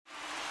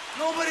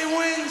Nobody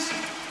wins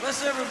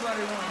unless everybody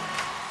wins.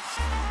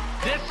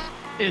 This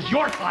is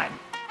your time.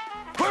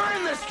 We're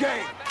in this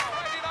game.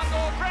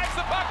 Drags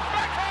the puck,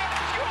 backhand,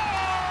 score!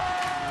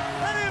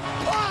 An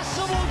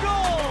impossible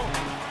goal.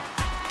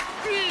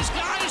 These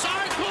guys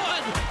are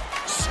good,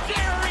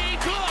 scary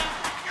good,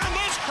 and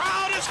this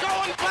crowd is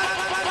going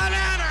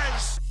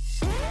bananas.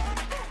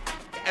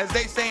 As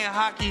they say in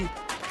hockey,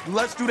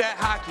 let's do that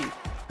hockey.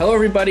 Hello,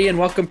 everybody, and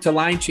welcome to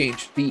Line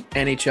Change, the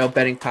NHL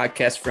betting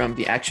podcast from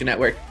the Action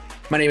Network.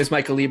 My name is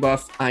Michael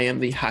Leboff. I am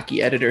the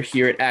hockey editor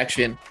here at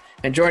Action.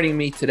 And joining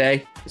me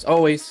today, as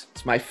always,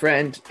 is my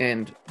friend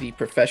and the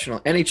professional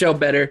NHL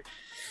bettor,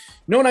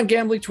 known on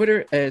gambling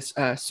Twitter as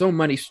So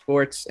Money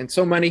Sports. And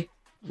So Money,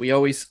 we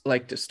always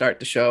like to start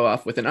the show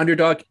off with an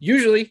underdog.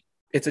 Usually,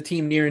 it's a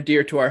team near and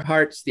dear to our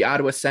hearts, the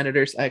Ottawa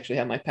Senators. I actually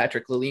have my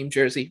Patrick Lalime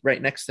jersey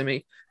right next to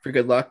me for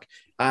good luck.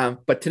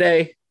 But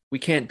today, we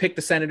can't pick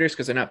the Senators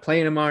because they're not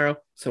playing tomorrow.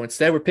 So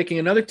instead, we're picking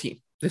another team.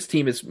 This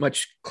team is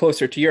much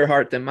closer to your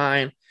heart than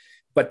mine,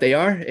 but they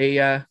are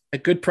a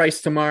good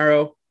price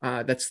tomorrow.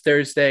 That's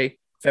Thursday,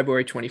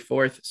 February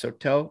 24th. So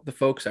tell the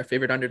folks our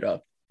favorite underdog.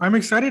 I'm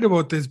excited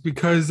about this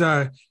because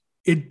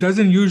it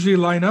doesn't usually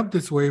line up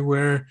this way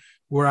where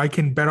I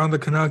can bet on the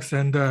Canucks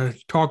and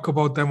talk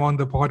about them on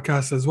the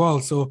podcast as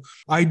well. So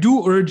I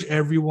do urge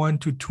everyone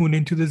to tune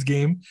into this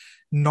game,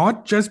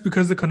 not just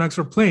because the Canucks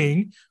are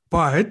playing,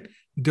 but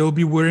they'll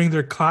be wearing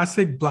their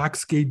classic black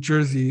skate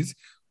jerseys,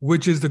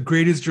 which is the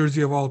greatest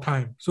jersey of all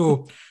time.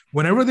 So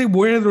whenever they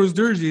wear those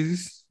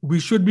jerseys, we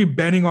should be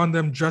betting on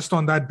them just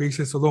on that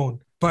basis alone.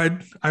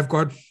 But I've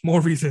got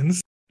more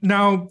reasons.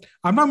 Now,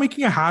 I'm not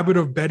making a habit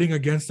of betting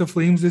against the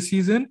Flames this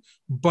season,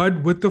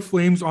 but with the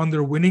Flames on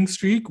their winning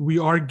streak, we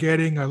are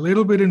getting a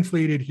little bit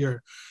inflated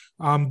here.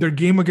 Their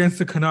game against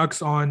the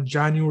Canucks on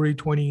January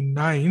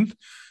 29th,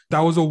 that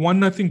was a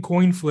 1-0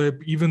 coin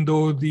flip, even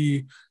though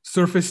the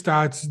surface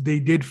stats, they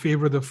did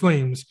favor the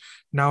Flames.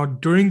 Now,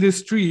 during this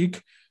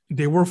streak,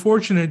 they were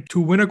fortunate to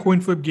win a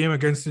coin flip game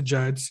against the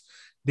Jets.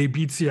 They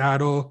beat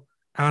Seattle,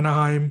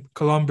 Anaheim,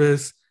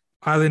 Columbus,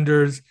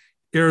 Islanders,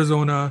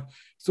 Arizona.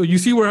 So you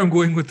see where I'm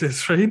going with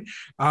this, right?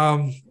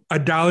 A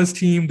Dallas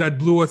team that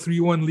blew a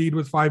 3-1 lead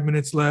with 5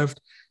 minutes left,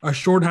 a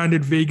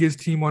shorthanded Vegas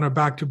team on a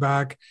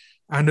back-to-back,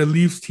 and a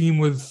Leafs team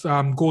with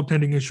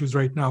goaltending issues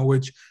right now,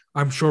 which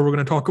I'm sure we're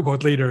going to talk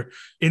about later.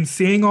 In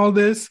saying all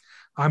this,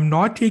 I'm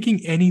not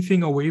taking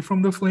anything away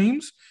from the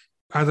Flames.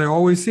 As I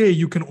always say,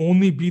 you can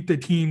only beat the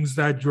teams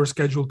that you're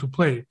scheduled to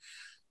play.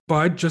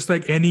 But just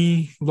like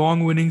any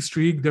long winning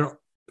streak,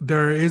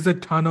 there is a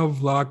ton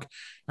of luck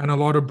and a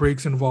lot of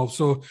breaks involved.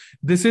 So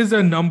this is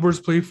a numbers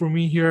play for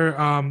me here.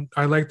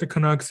 I like the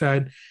Canucks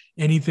at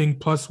anything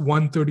plus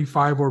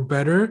 135 or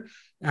better.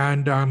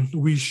 And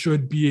we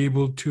should be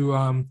able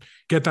to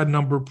get that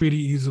number pretty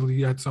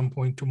easily at some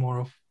point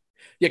tomorrow.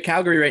 Yeah,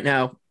 Calgary right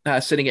now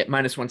sitting at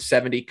minus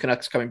 170.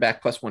 Canucks coming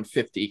back plus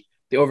 150.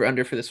 The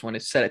over-under for this one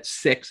is set at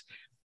 6.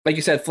 Like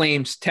you said,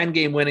 Flames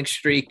 10-game winning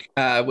streak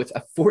with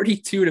a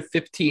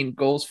 42-15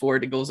 goals for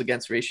to goals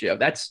against ratio.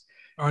 That's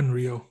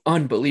unreal,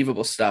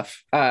 unbelievable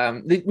stuff.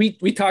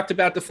 We talked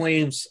about the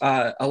Flames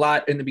a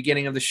lot in the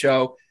beginning of the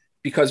show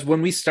because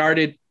when we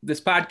started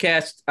this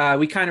podcast,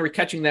 we kind of were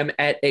catching them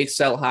at a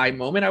sell high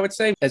moment, I would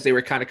say, as they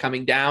were kind of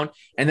coming down,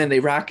 and then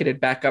they rocketed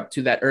back up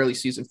to that early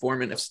season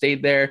form and have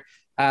stayed there.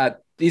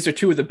 These are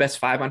two of the best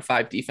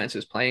 5-on-5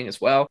 defenses playing as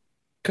well.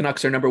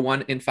 Canucks are number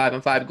 1 in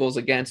 5-on-5 goals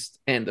against,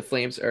 and the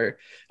Flames are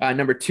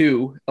number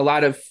 2. A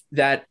lot of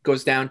that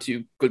goes down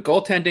to good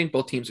goaltending.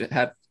 Both teams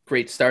have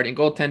great starting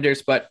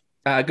goaltenders, but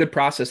good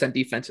process and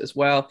defense as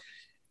well.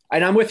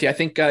 And I'm with you. I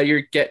think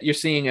you're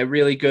seeing a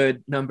really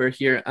good number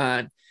here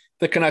on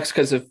the Canucks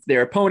because of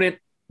their opponent,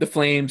 the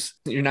Flames.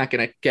 You're not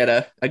going to get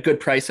a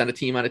good price on a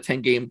team on a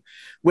 10-game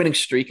winning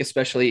streak,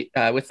 especially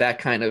with that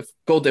kind of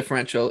goal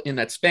differential in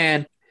that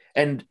span.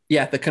 And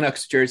yeah, the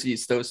Canucks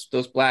jerseys, those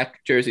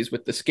black jerseys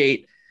with the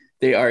skate,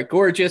 they are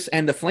gorgeous.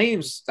 And the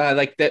Flames,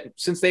 like that,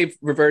 since they've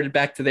reverted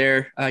back to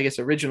their,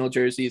 original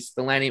jerseys,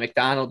 the Lanny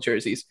McDonald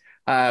jerseys,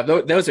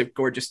 those are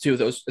gorgeous too.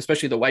 Those,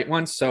 especially the white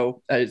ones.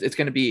 So it's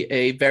going to be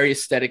a very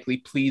aesthetically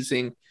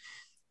pleasing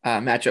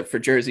matchup for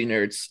jersey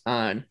nerds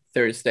on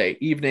Thursday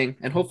evening.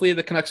 And hopefully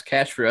the Canucks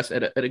cash for us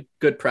at a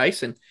good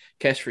price and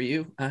cash for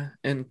you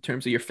in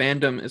terms of your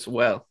fandom as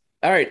well.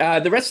 All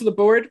right, the rest of the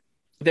board.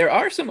 There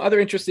are some other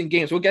interesting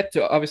games. We'll get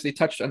to obviously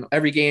touch on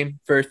every game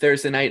for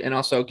Thursday night and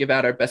also give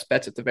out our best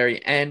bets at the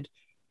very end.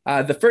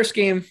 The first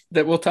game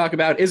that we'll talk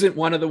about isn't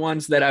one of the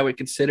ones that I would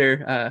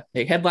consider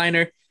a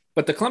headliner,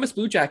 but the Columbus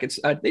Blue Jackets,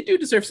 they do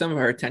deserve some of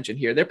our attention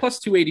here. They're plus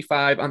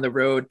 285 on the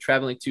road,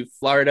 traveling to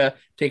Florida,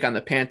 take on the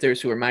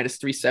Panthers, who are minus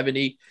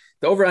 370.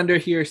 The over-under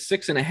here,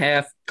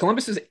 6.5.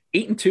 Columbus is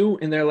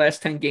 8-2 in their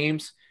last 10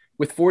 games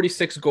with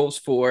 46 goals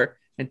for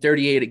and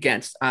 38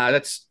 against.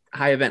 That's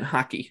high event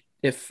hockey,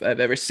 if I've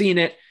ever seen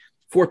it.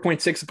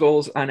 4.6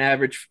 goals on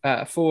average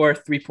for,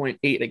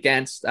 3.8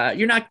 against.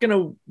 You're not going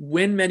to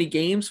win many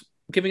games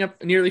giving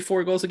up nearly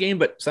 4 goals a game,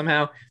 but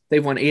somehow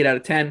they've won 8 out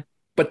of 10.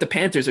 But the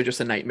Panthers are just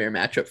a nightmare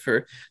matchup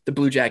for the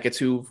Blue Jackets,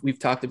 who we've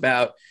talked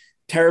about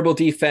Terrible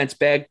defense,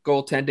 bad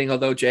goaltending,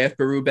 although JF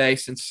Berube,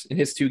 since in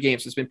his 2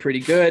 games, has been pretty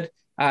good.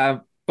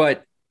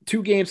 But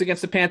 2 games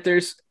against the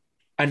Panthers,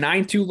 a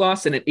 9-2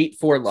 loss and an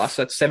 8-4 loss.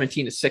 So that's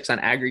 17-6 on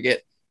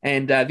aggregate.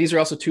 And these are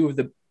also 2 of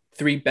the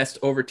 3 best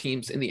over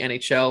teams in the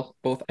NHL,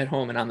 both at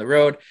home and on the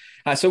road.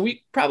 So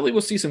we probably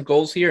will see some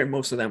goals here, and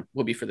most of them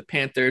will be for the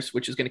Panthers,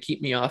 which is going to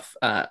keep me off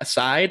a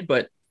side,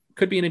 but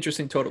could be an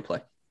interesting total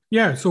play.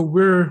 Yeah, so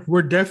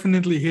we're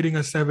definitely hitting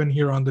a 7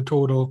 here on the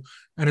total,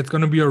 and it's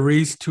going to be a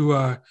race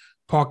to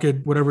pocket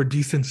whatever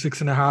decent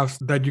 6.5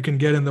 that you can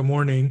get in the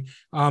morning.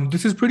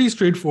 This is pretty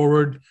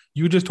straightforward.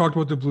 You just talked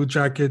about the Blue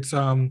Jackets,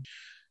 and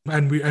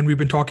we've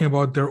been talking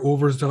about their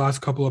overs the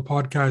last couple of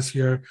podcasts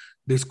here.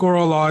 They score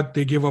a lot,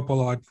 they give up a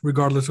lot,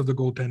 regardless of the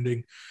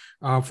goaltending.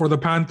 For the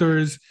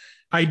Panthers,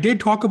 I did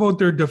talk about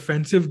their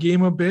defensive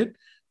game a bit,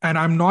 and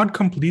I'm not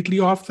completely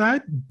off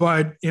that,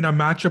 but in a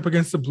matchup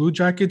against the Blue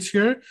Jackets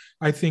here,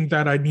 I think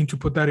that I need to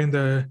put that in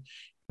the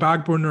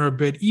back burner a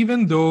bit,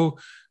 even though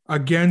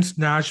against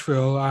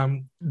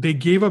Nashville, they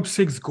gave up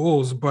 6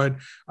 goals, but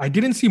I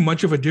didn't see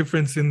much of a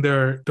difference in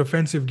their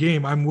defensive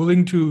game. I'm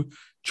willing to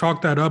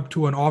chalk that up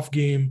to an off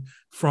game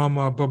from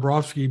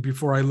Bobrovsky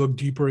before I look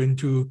deeper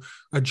into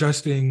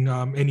adjusting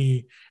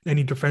any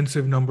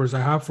defensive numbers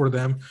I have for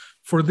them.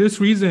 For this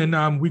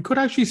reason, we could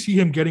actually see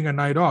him getting a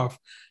night off,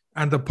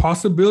 and the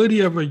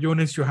possibility of a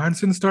Jonas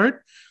Johansson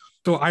start.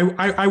 So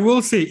I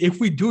will say, if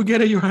we do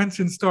get a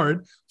Johansson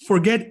start,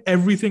 forget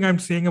everything I'm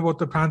saying about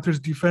the Panthers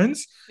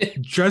defense.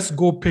 Just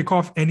go pick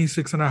off any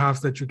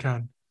 6.5s that you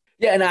can.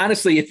 Yeah, and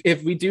honestly,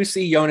 if we do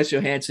see Jonas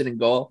Johansson in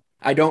goal,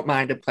 I don't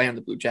mind to play on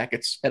the Blue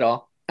Jackets at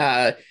all.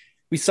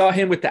 We saw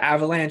him with the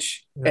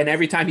Avalanche, and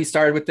every time he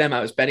started with them, I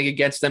was betting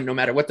against them, no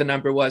matter what the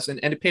number was, and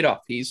it paid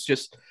off. He's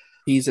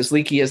as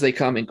leaky as they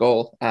come in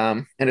goal,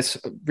 and it's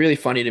really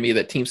funny to me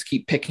that teams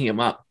keep picking him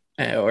up.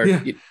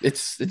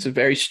 It's a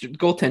very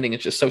goaltending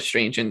is just so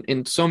strange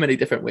in so many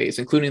different ways,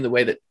 including the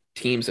way that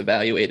teams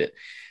evaluate it.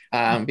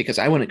 Because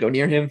I wouldn't go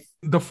near him.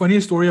 The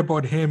funniest story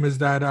about him is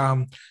that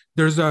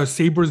there's a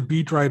Sabres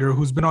beat writer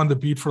who's been on the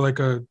beat for like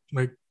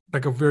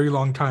a very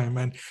long time,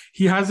 and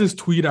he has this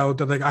tweet out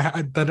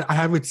that I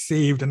have it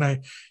saved, and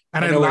I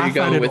laugh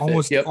at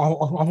it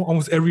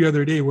almost every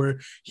other day, where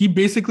he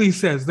basically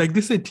says, like,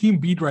 this is a team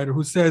beat writer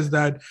who says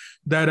that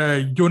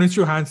Jonas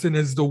Johansson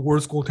is the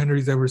worst goaltender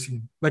he's ever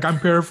seen. Like, I'm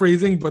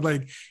paraphrasing, but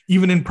like,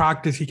 even in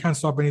practice, he can't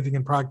stop anything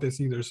in practice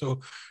either.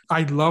 So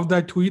I love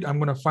that tweet. I'm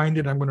going to find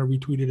it. I'm going to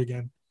retweet it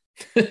again.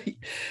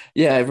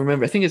 Yeah, I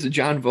remember. I think it's a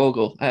John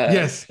Vogel.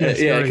 Yes.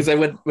 Yeah, because I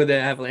went with the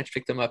Avalanche,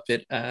 picked him up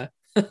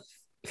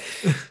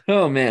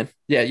oh man,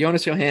 yeah,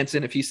 Jonas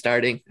Johansson, if he's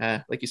starting,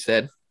 like you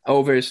said,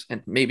 overs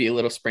and maybe a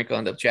little sprinkle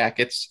on the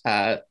Jackets.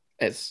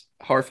 As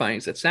horrifying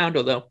as that sound,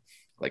 although,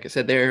 like I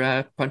said,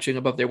 they're punching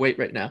above their weight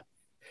right now.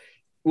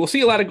 We'll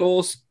see a lot of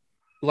goals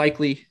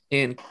likely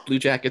in Blue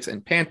Jackets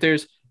and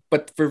Panthers,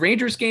 but for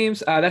Rangers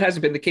games, that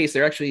hasn't been the case.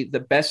 They're actually the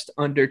best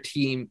under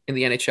team in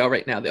the NHL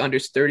right now. The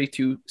under's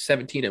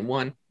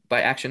 32-17-1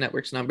 by Action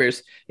Network's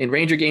numbers. In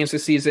Ranger games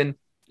this season,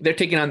 they're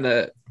taking on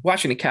the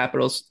Washington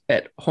Capitals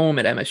at home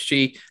at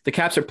MSG. The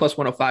Caps are plus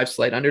 105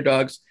 slight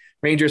underdogs.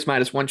 Rangers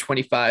minus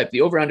 125.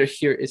 The over-under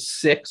here is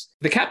 6.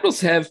 The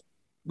Capitals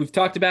we've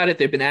talked about it,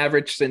 they've been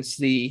average since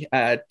the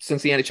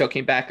NHL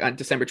came back on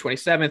December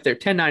 27th. They're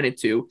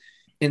 10-9-2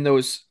 in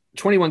those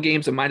 21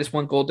 games, a minus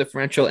 1 goal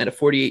differential and a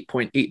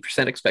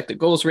 48.8% expected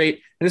goals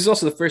rate. And this is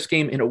also the first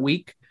game in a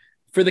week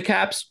for the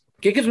Caps.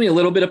 It gives me a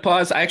little bit of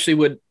pause. I actually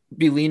would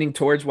be leaning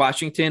towards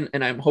Washington,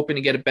 and I'm hoping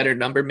to get a better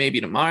number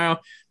maybe tomorrow.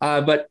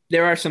 But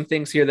there are some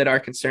things here that are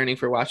concerning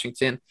for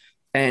Washington,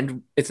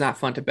 and it's not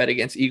fun to bet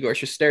against Igor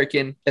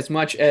Shesterkin. As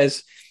much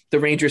as the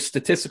Rangers'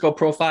 statistical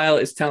profile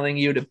is telling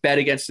you to bet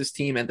against this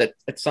team and that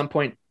at some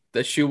point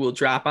the shoe will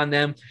drop on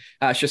them,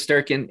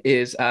 Shesterkin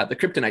is the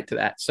kryptonite to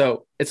that.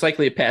 So it's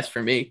likely a pass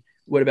for me.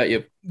 What about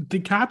you? The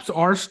Caps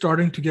are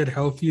starting to get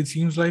healthy. It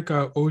seems like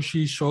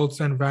Oshie, Schultz,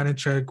 and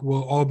Vanacek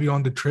will all be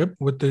on the trip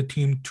with the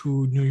team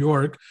to New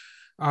York.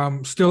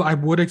 Still, I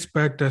would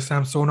expect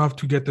Samsonov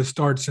to get the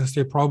start, since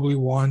they probably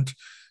want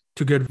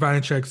to get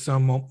Vanacek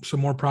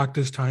some more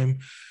practice time.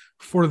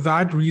 For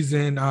that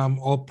reason,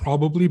 I'll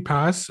probably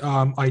pass.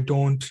 I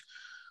don't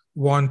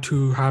want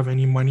to have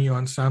any money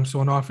on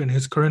Samsonov in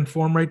his current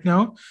form right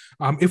now.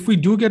 If we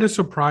do get a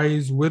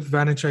surprise with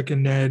Vanacek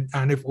and Ned,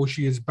 and if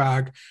Oshie is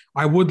back,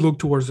 I would look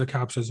towards the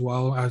Caps as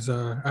well as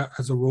a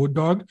road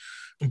dog.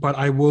 But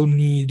I will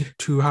need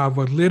to have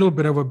a little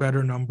bit of a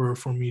better number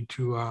for me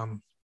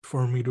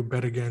to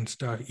bet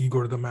against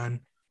Igor the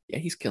Man. Yeah,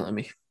 he's killing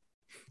me,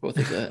 both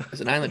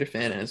as an Islander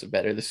fan and as a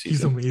bettor this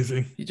season. He's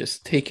amazing. He's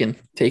just taking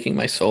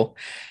my soul,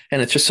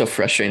 and it's just so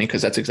frustrating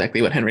because that's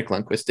exactly what Henrik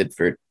Lundqvist did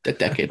for a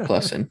decade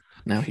plus, and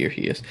now here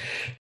he is.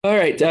 All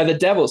right, the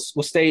Devils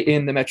will stay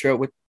in the Metro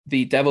with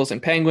the Devils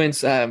and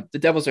Penguins. The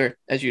Devils are,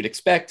 as you'd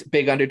expect,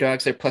 big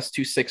underdogs. They're plus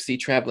 260,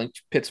 traveling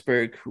to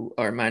Pittsburgh, who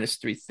are minus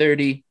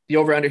 330. The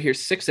over-under here is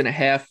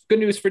 6.5. Good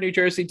news for New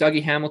Jersey.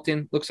 Dougie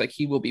Hamilton looks like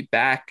he will be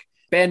back.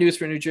 Bad news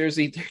for New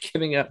Jersey. They're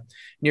giving up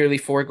nearly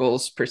 4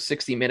 goals per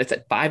 60 minutes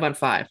at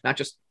 5-on-5, not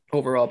just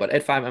overall, but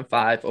at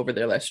 5-5 over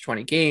their last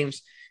 20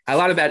 games. A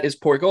lot of that is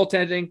poor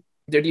goaltending.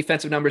 Their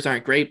defensive numbers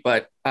aren't great,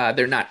 but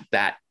they're not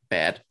that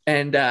bad.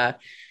 And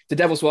the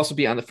Devils will also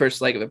be on the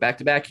first leg of a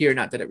back-to-back here.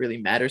 Not that it really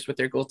matters with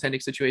their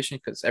goaltending situation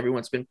because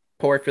everyone's been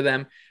poor for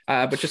them,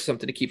 but just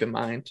something to keep in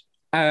mind.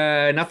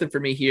 Nothing for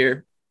me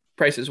here.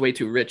 Price is way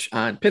too rich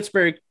on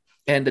Pittsburgh,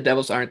 and the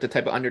Devils aren't the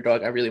type of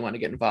underdog I really want to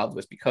get involved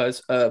with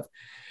because of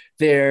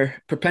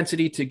their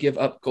propensity to give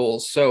up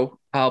goals. So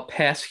I'll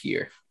pass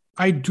here.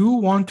 I do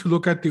want to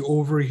look at the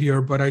over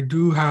here, but I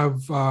do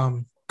have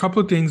couple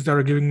of things that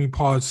are giving me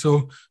pause.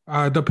 So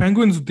the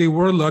Penguins, they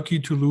were lucky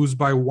to lose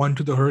by 1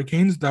 to the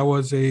Hurricanes. That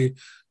was a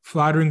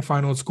flattering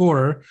final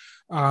score.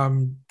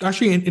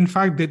 Actually, in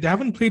fact, they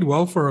haven't played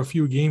well for a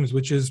few games,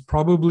 which is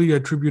probably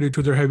attributed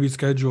to their heavy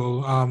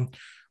schedule.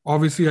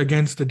 Obviously,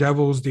 against the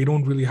Devils, they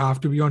don't really have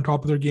to be on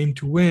top of their game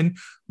to win,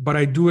 but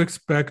I do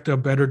expect a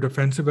better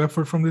defensive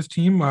effort from this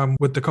team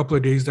with the couple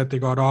of days that they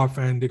got off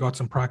and they got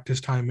some practice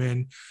time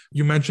in.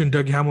 You mentioned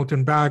Doug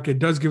Hamilton back. It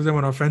does give them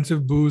an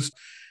offensive boost,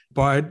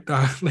 but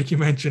like you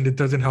mentioned, it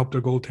doesn't help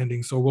their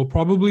goaltending. So we'll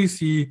probably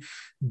see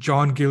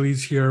John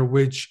Gillies here,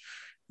 which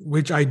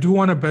I do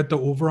want to bet the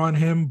over on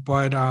him,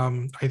 but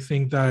I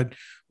think that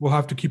we'll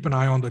have to keep an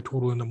eye on the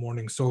total in the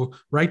morning. So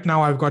right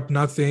now I've got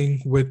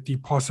nothing with the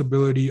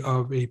possibility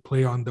of a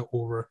play on the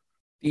over.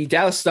 The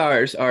Dallas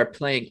Stars are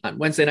playing on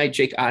Wednesday night.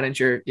 Jake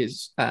Ottinger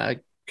is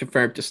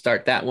confirmed to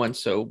start that one.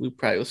 So we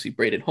probably will see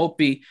Braden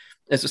Holtby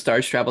as the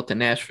Stars travel to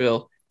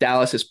Nashville.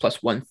 Dallas is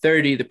plus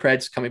 130. The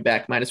Preds coming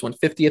back minus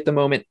 150 at the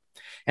moment.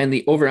 And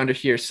the over-under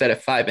here is set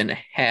at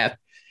 5.5.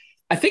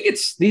 I think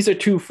these are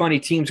two funny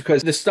teams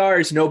because the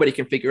Stars, nobody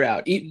can figure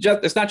out.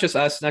 It's not just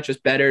us, not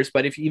just bettors,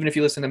 but even if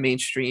you listen to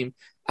mainstream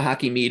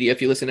hockey media,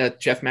 if you listen to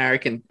Jeff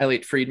Marek and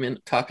Elliot Friedman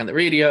talk on the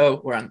radio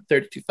or on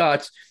 32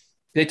 Thoughts,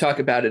 they talk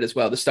about it as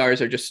well. The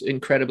Stars are just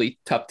incredibly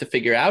tough to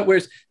figure out,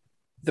 whereas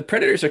the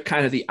Predators are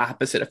kind of the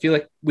opposite. I feel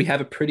like we have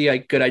a pretty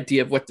good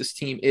idea of what this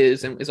team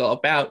is and is all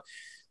about.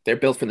 They're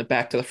built from the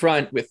back to the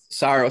front with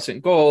Saros in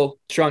goal,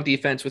 strong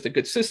defense with a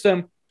good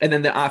system, and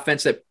then the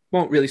offense that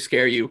won't really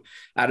scare you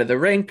out of the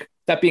rink.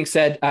 That being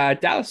said,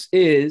 Dallas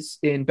is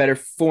in better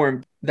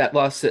form. That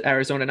loss to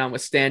Arizona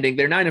notwithstanding.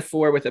 They're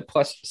 9-4 with a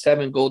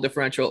 +7 goal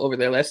differential over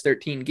their last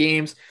 13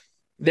 games.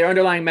 Their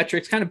underlying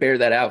metrics kind of bear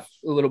that out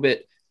a little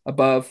bit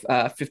above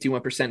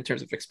 51% in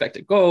terms of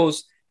expected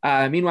goals.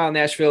 Meanwhile,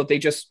 Nashville, they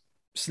just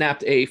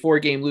snapped a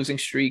 4-game losing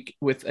streak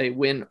with a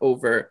win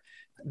over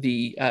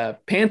the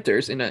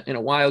Panthers in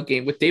a wild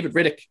game with David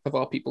Riddick, of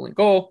all people, in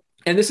goal.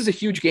 And this is a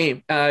huge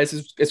game. This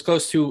is as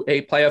close to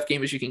a playoff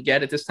game as you can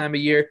get at this time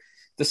of year.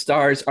 The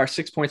Stars are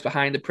 6 points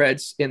behind the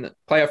Preds in the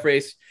playoff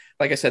race.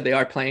 Like I said, they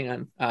are playing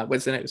on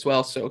Wednesday night as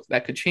well, so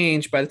that could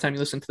change by the time you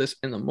listen to this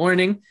in the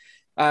morning.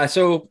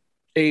 So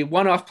a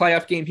one-off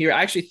playoff game here.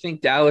 I actually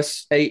think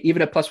Dallas,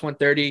 even at plus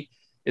 130,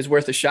 is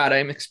worth a shot.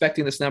 I'm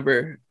expecting this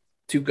number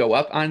to go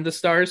up on the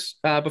Stars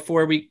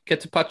before we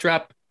get to puck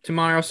drop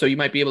tomorrow, so you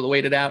might be able to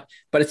wait it out.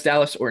 But it's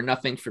Dallas or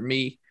nothing for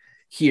me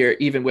here,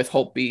 even with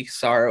Holtby,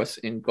 Saros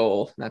in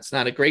goal. That's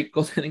not a great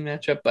goaltending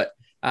matchup, but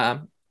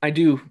I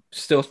do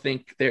still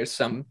think there's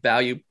some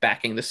value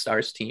backing the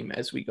Stars team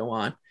as we go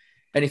on.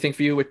 Anything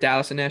for you with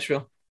Dallas and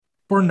Nashville?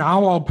 For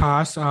now, I'll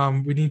pass.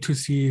 We need to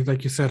see,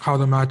 like you said, how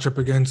the matchup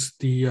against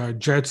the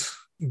Jets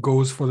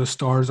goes for the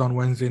Stars on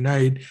Wednesday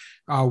night,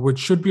 which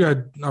should be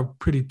a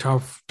pretty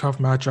tough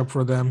matchup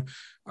for them.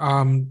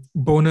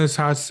 Bonus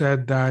has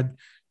said that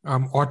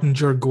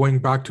Ottinger going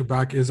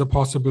back-to-back is a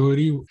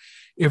possibility.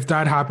 If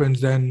that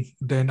happens,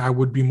 then I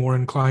would be more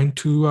inclined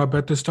to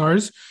bet the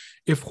Stars.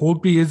 If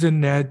Holtby is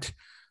in net,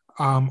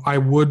 I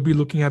would be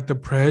looking at the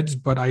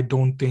Preds, but I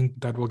don't think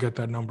that we'll get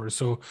that number.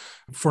 So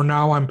for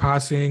now, I'm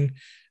passing.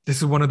 This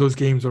is one of those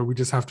games where we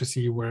just have to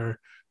see where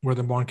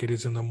the market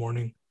is in the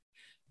morning.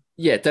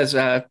 Yeah, it does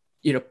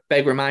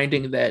beg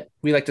reminding that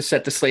we like to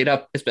set the slate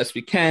up as best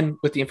we can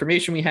with the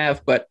information we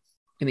have, but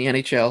in the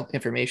NHL,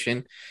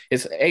 information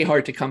is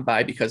hard to come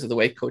by because of the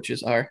way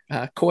coaches are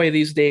coy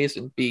these days,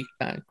 and be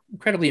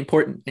incredibly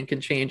important and can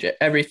change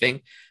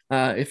everything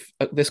if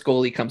this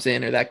goalie comes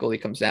in or that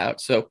goalie comes out.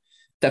 So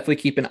definitely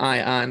keep an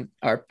eye on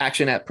our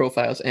Action App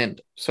profiles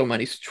and So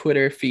Money's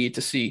Twitter feed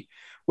to see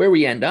where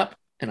we end up.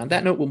 And on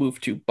that note, we'll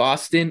move to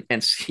Boston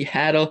and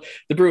Seattle.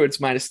 The Bruins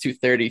minus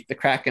 230, the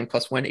Kraken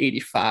plus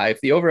 185.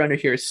 The over-under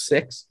here is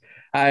 6.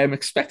 I'm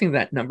expecting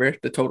that number,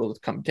 the total, to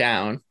come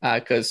down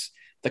because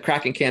the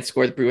Kraken can't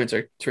score. The Bruins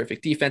are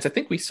terrific defense. I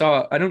think we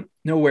saw, I don't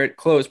know where it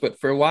closed, but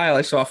for a while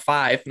I saw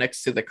 5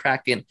 next to the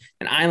Kraken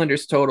and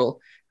Islanders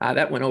total.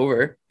 That went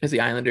over as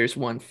the Islanders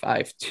won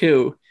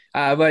 5-2.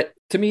 But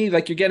to me,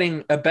 like, you're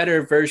getting a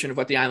better version of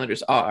what the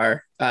Islanders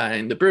are.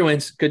 And the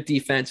Bruins, good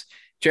defense.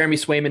 Jeremy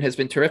Swayman has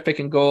been terrific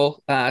in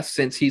goal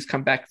since he's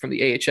come back from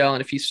the AHL.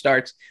 And if he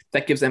starts,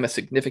 that gives them a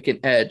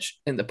significant edge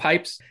in the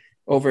pipes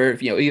over,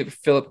 either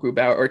Philip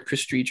Grubauer or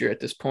Chris Streeter at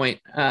this point.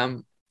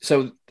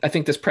 So I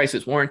think this price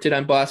is warranted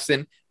on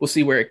Boston. We'll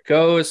see where it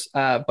goes.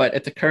 But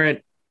at the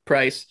current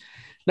price,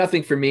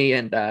 nothing for me.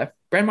 And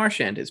Brad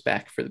Marchand is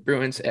back for the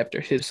Bruins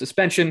after his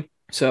suspension.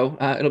 So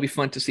it'll be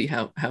fun to see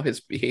how his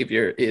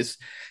behavior is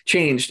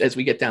changed as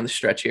we get down the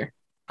stretch here.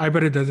 I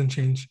bet it doesn't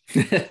change.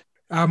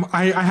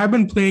 I have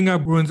been playing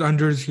up Bruins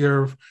unders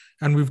here,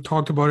 and we've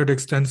talked about it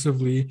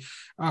extensively.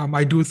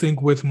 I do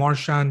think with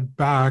Marchand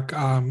back,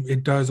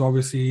 it does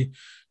obviously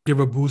give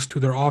a boost to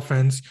their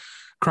offense.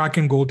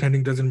 Kraken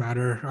goaltending doesn't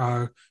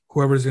matter.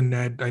 Whoever's in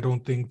net,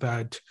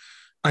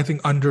 I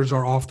think unders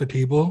are off the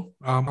table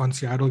on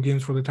Seattle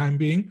games for the time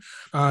being.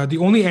 The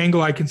only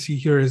angle I can see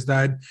here is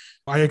that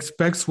I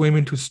expect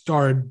Swayman to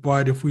start,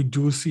 but if we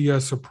do see a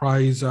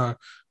surprise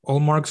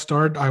Ullmark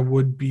start, I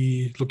would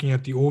be looking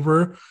at the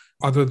over.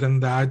 Other than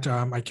that,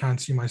 I can't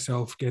see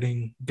myself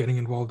getting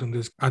involved in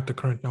this at the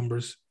current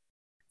numbers.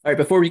 All right,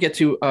 before we get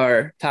to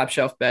our top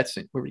shelf bets,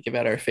 where we give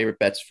out our favorite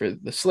bets for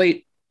the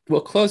slate,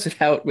 we'll close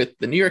it out with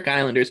the New York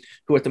Islanders,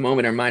 who at the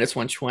moment are minus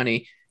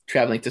 120,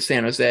 traveling to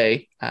San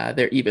Jose.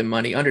 They're even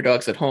money.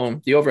 Underdogs at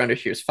home. The over-under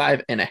here is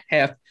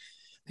 5.5.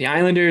 The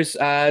Islanders,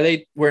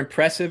 they were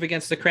impressive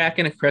against the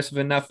Kraken, impressive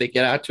enough. They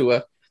get out to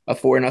a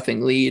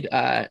 4-0 lead,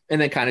 and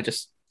then kind of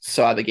just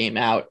saw the game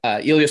out.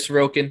 Ilya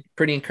Sorokin,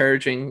 pretty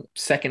encouraging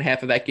second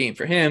half of that game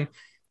for him,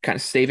 kind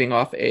of staving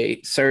off a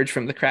surge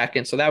from the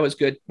Kraken. So that was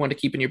good. One to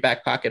keep in your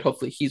back pocket.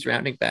 Hopefully he's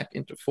rounding back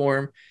into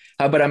form.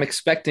 But I'm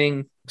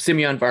expecting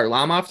Semyon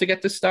Varlamov to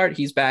get the start.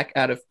 He's back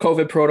out of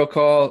COVID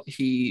protocol.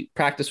 He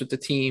practiced with the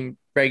team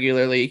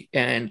regularly,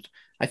 and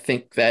I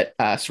think that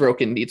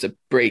Sorokin needs a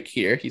break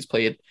here. He's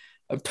played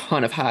a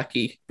ton of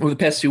hockey over the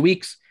past 2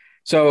 weeks.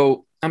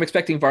 So I'm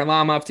expecting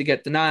Varlamov to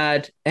get the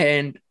nod,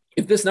 and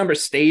if this number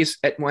stays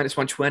at minus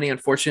 120,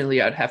 unfortunately,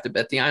 I'd have to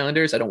bet the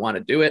Islanders. I don't want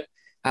to do it,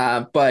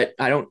 but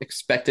I don't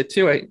expect it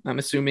to. I'm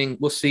assuming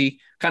we'll see,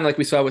 kind of like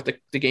we saw with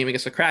the game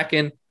against the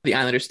Kraken, the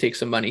Islanders take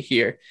some money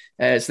here,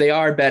 as they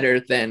are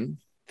better than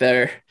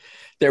their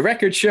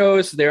record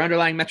shows. Their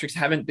underlying metrics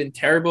haven't been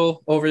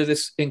terrible over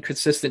this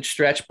inconsistent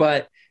stretch,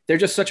 but they're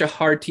just such a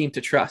hard team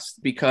to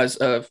trust because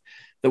of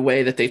the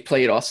way that they've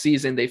played all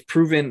season. They've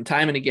proven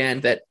time and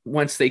again that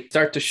once they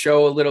start to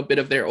show a little bit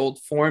of their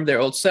old form, their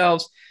old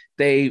selves,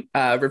 they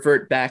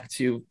revert back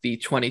to the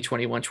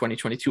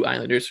 2021-2022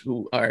 Islanders,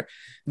 who are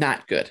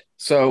not good.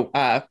 So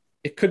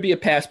it could be a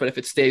pass, but if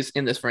it stays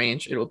in this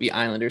range, it will be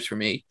Islanders for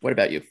me. What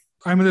about you?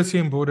 I'm in the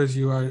same boat as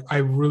you. I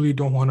really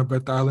don't want to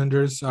bet the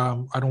Islanders.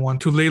 I don't want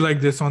to lay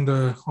like this on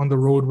the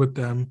road with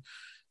them.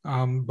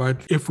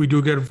 But if we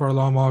do get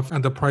Varlamov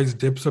and the price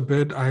dips a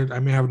bit, I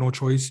may have no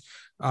choice.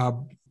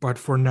 But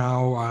for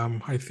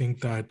now, I think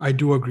that I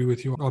do agree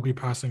with you. I'll be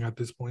passing at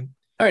this point.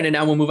 All right, and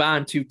now we'll move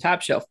on to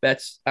top shelf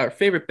bets, our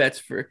favorite bets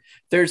for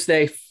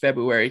Thursday,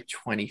 February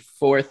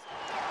 24th.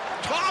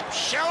 Top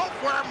shelf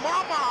where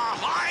mama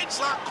hides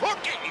the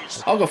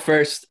cookies. I'll go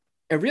first.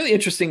 A really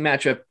interesting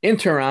matchup in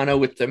Toronto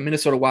with the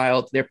Minnesota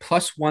Wild. They're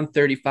plus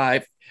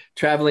 135,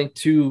 traveling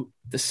to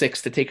the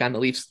 6 to take on the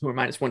Leafs, who are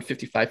minus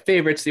 155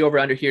 favorites. The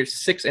over-under here is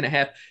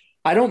 6.5.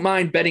 I don't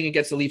mind betting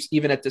against the Leafs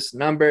even at this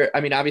number.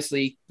 I mean,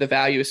 obviously, the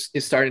value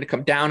is starting to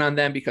come down on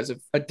them because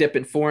of a dip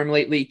in form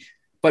lately.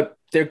 But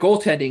their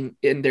goaltending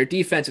in their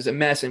defense is a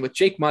mess. And with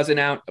Jake Muzzin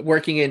out,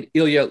 working in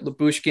Ilya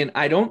Lyubushkin,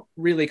 I don't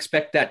really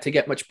expect that to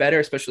get much better,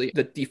 especially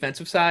the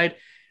defensive side,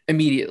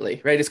 immediately,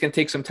 right? It's going to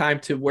take some time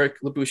to work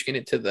Lyubushkin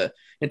into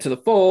the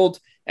fold.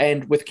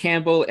 And with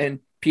Campbell and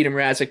Peter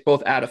Mrazek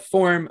both out of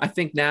form, I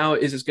think now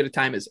is as good a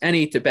time as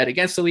any to bet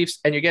against the Leafs.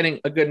 And you're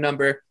getting a good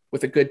number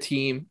with a good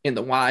team in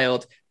the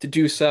Wild to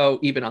do so,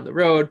 even on the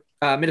road.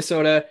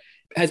 Minnesota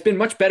has been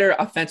much better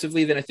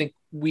offensively than I think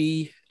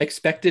we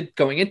expected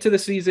going into the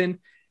season.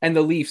 And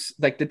the Leafs,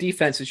 like the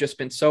defense has just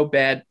been so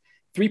bad.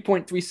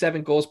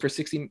 3.37 goals per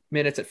 60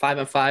 minutes at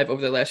 5-on-5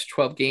 over the last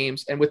 12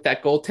 games. And with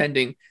that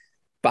goaltending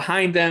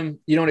behind them,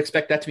 you don't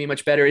expect that to be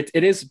much better.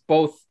 It is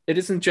both. It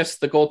isn't just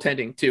the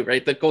goaltending too,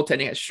 right? The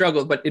goaltending has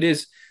struggled, but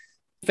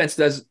defense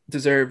does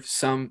deserve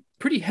some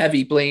pretty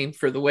heavy blame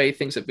for the way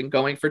things have been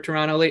going for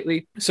Toronto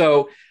lately.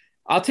 So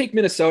I'll take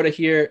Minnesota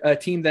here, a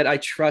team that I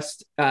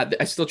trust.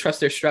 I still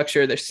trust their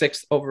structure. They're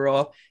 6th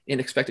overall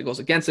in expected goals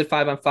against at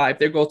 5-on-5.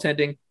 Their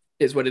goaltending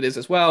is what it is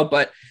as well.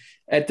 But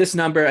at this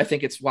number, I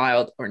think it's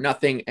Wild or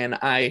nothing. And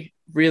I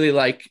really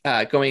like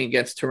going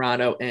against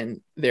Toronto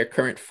and their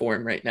current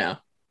form right now.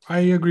 I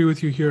agree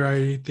with you here.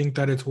 I think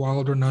that it's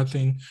Wild or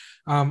nothing.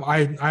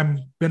 I've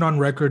been on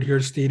record here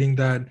stating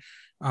that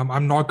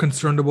I'm not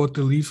concerned about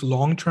the Leafs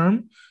long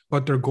term,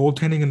 but their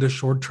goaltending in the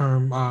short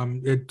term,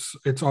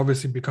 it's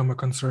obviously become a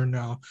concern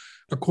now.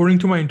 According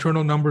to my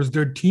internal numbers,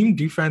 their team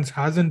defense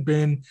hasn't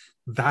been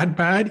that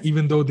bad,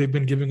 even though they've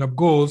been giving up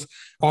goals.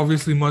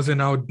 Obviously,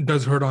 Muzzin out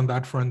does hurt on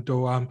that front,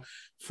 though.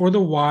 For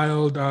the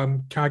Wild,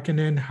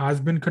 Kakinen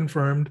has been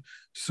confirmed,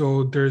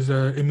 so there's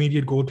an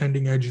immediate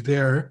goaltending edge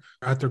there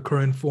at their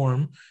current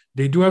form.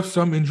 They do have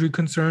some injury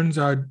concerns.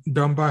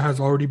 Dumba has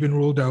already been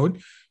ruled out,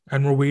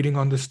 and we're waiting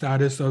on the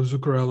status of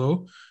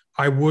Zuccarello.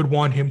 I would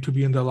want him to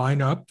be in the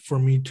lineup for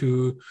me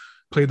to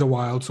play the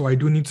Wild, so I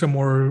do need some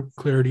more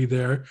clarity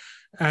there.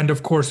 And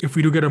of course, if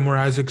we do get a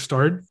Mrazek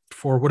start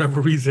for whatever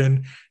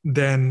reason,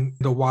 then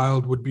the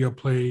Wild would be a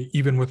play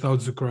even without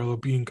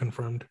Zuccarello being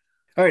confirmed.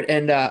 All right,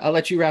 and I'll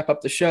let you wrap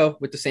up the show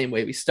with the same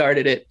way we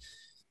started it.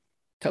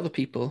 tell the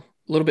people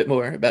a little bit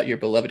more about your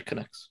beloved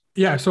Canucks.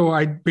 Yeah, so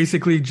I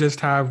basically just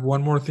have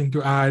one more thing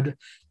to add.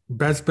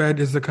 Best bet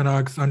is the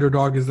Canucks,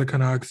 underdog is the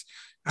Canucks,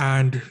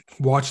 and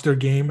watch their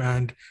game,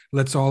 and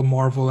let's all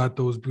marvel at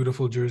those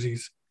beautiful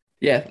jerseys.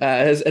 Yeah,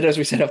 as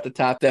we said off the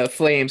top, the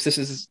Flames,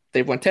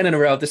 they've won 10 in a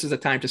row. This is a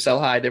time to sell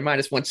high. They're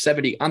minus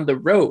 170 on the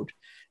road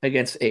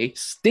against a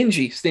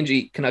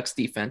stingy Canucks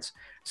defense.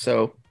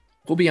 So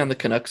we'll be on the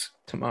Canucks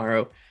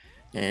tomorrow,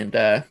 and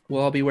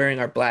we'll all be wearing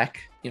our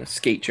black,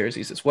 skate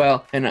jerseys as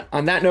well. And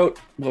on that note,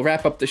 we'll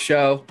wrap up the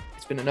show.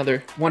 It's been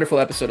another wonderful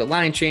episode of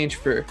Line Change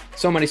for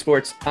So Many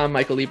Sports. I'm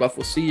Michael Leboff.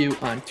 We'll see you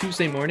on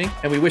Tuesday morning,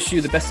 and we wish you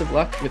the best of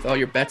luck with all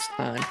your bets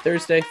on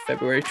Thursday,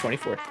 February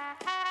 24th.